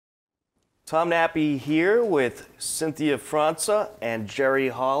Tom Nappy here with Cynthia Franca and Geri,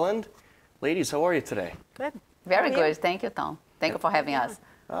 Holland. Ladies, how are you today? Good. Very good. Thank you, Tom. Thank you for having us.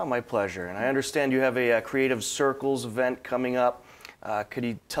 Oh, my pleasure. And I understand you have a Creative Circles event coming up. Could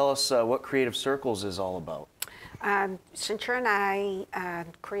you tell us what Creative Circles is all about? Cynthia and I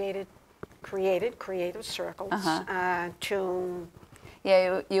created Creative Circles to...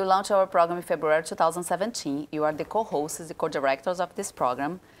 Yeah, you launched our program in February 2017. You are the co-hosts, the co-directors of this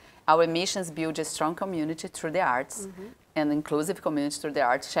program. Our mission is build a strong community through the arts, and inclusive community through the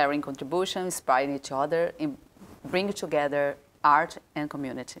arts, sharing contributions, inspiring each other, and bring together art and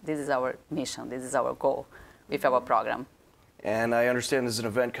community. This is our mission. This is our goal with our program. And I understand there's an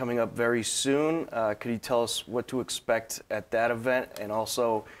event coming up very soon. Could you tell us what to expect at that event, and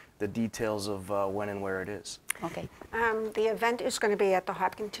also the details of when and where it is? Okay. The event is going to be at the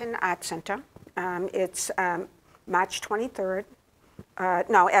Hopkinton Art Center. It's March 23rd.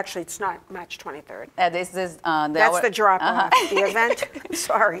 No, actually, it's not March 23rd. This is That's the drop-off. The event,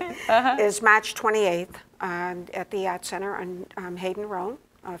 sorry, is March 28th at the Art Center on Hayden Road,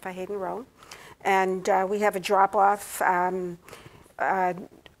 for Hayden Road. And we have a drop-off on Friday,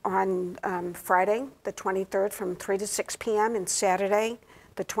 the 23rd, from 3 to 6 p.m., and Saturday,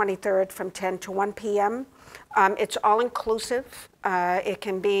 the 23rd, from 10 to 1 p.m. It's all-inclusive. It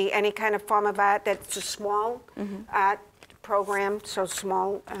can be any kind of form of art. That's a small art program, so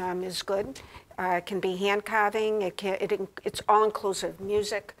small is good. It can be hand carving. It's all-inclusive.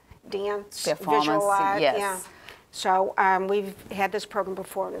 Music, dance, visual art. Yes. Yeah. So we've had this program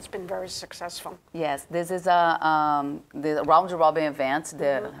before, and it's been very successful. Yes, this is the round-robin event,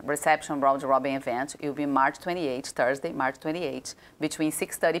 the reception round-robin event. It will be March 28th, Thursday, March 28th, between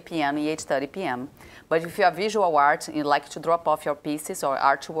 6:30 p.m. and 8:30 p.m. But if you are visual art and you'd like to drop off your pieces or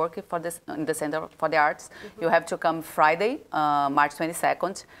artwork for this, in the Center for the Arts, you have to come Friday, March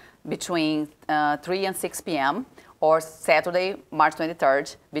 22nd, between 3 and 6 p.m., or Saturday, March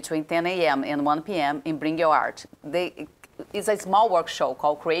 23rd, between 10 a.m. and 1 p.m. and bring your art. It's a small work show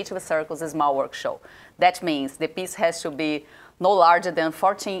called Creative Circles, a small work show. That means the piece has to be no larger than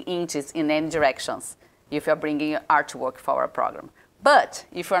 14 inches in any directions if you're bringing artwork for our program. But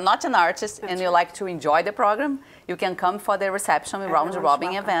if you're not an artist and you like to enjoy the program, you can come for the reception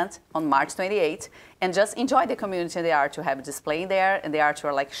round-robin event on March 28th and just enjoy the community and the art. You have a display there, and the art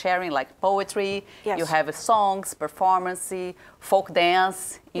you're like sharing, like poetry. Yes. You have songs, performance, folk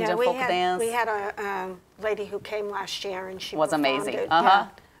dance, Indian folk dance. We had a lady who came last year, and she was amazing.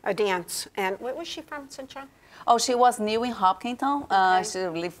 A dance. And where was she from, Cynthia? Oh, she was new in Hopkinton. She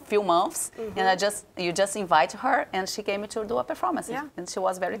lived a few months, and you just invite her, and she came to do a performance. Yeah. And she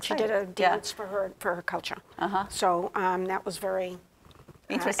was very excited. She did a dance for her culture. So that was very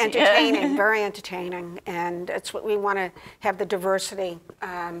interesting, entertaining, very entertaining, and it's what we want to have, the diversity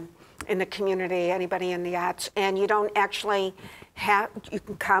in the community, anybody in the arts, and you don't actually have. You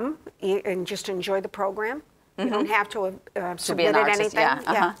can come and just enjoy the program. You don't have to submit anything.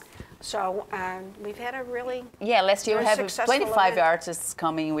 Yeah. So we've had a really last year we have 25 event. artists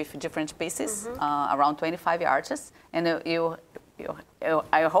coming with different pieces, around 25 artists, and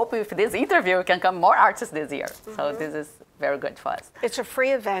I hope with this interview we can come more artists this year. So this is very good for us. It's a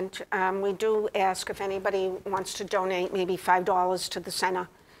free event. We do ask if anybody wants to donate maybe $5 to the center.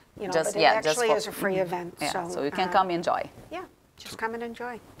 You know, but it actually is a free event. Yeah, so you can come and enjoy. Yeah. Just come and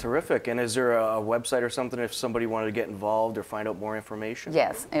enjoy. Terrific. And is there a website or something if somebody wanted to get involved or find out more information?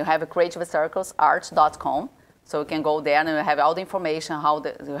 Yes, you have a creativecirclesart.com, so you can go there and you have all the information, how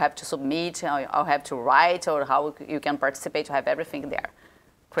you have to submit, how you have to write, or how you can participate. You have everything there.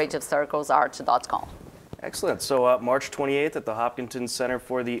 creativecirclesart.com. Excellent. So March 28th at the Hopkinton Center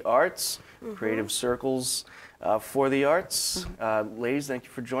for the Arts, Creative Circles for the Arts. Ladies, thank you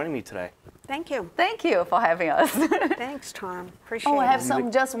for joining me today. Thank you. Thank you for having us. Thanks, Tom. Appreciate it. Oh, I have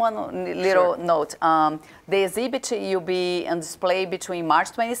just one little note. The exhibit will be on display between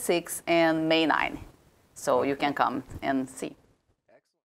March 26 and May 9, so you can come and see.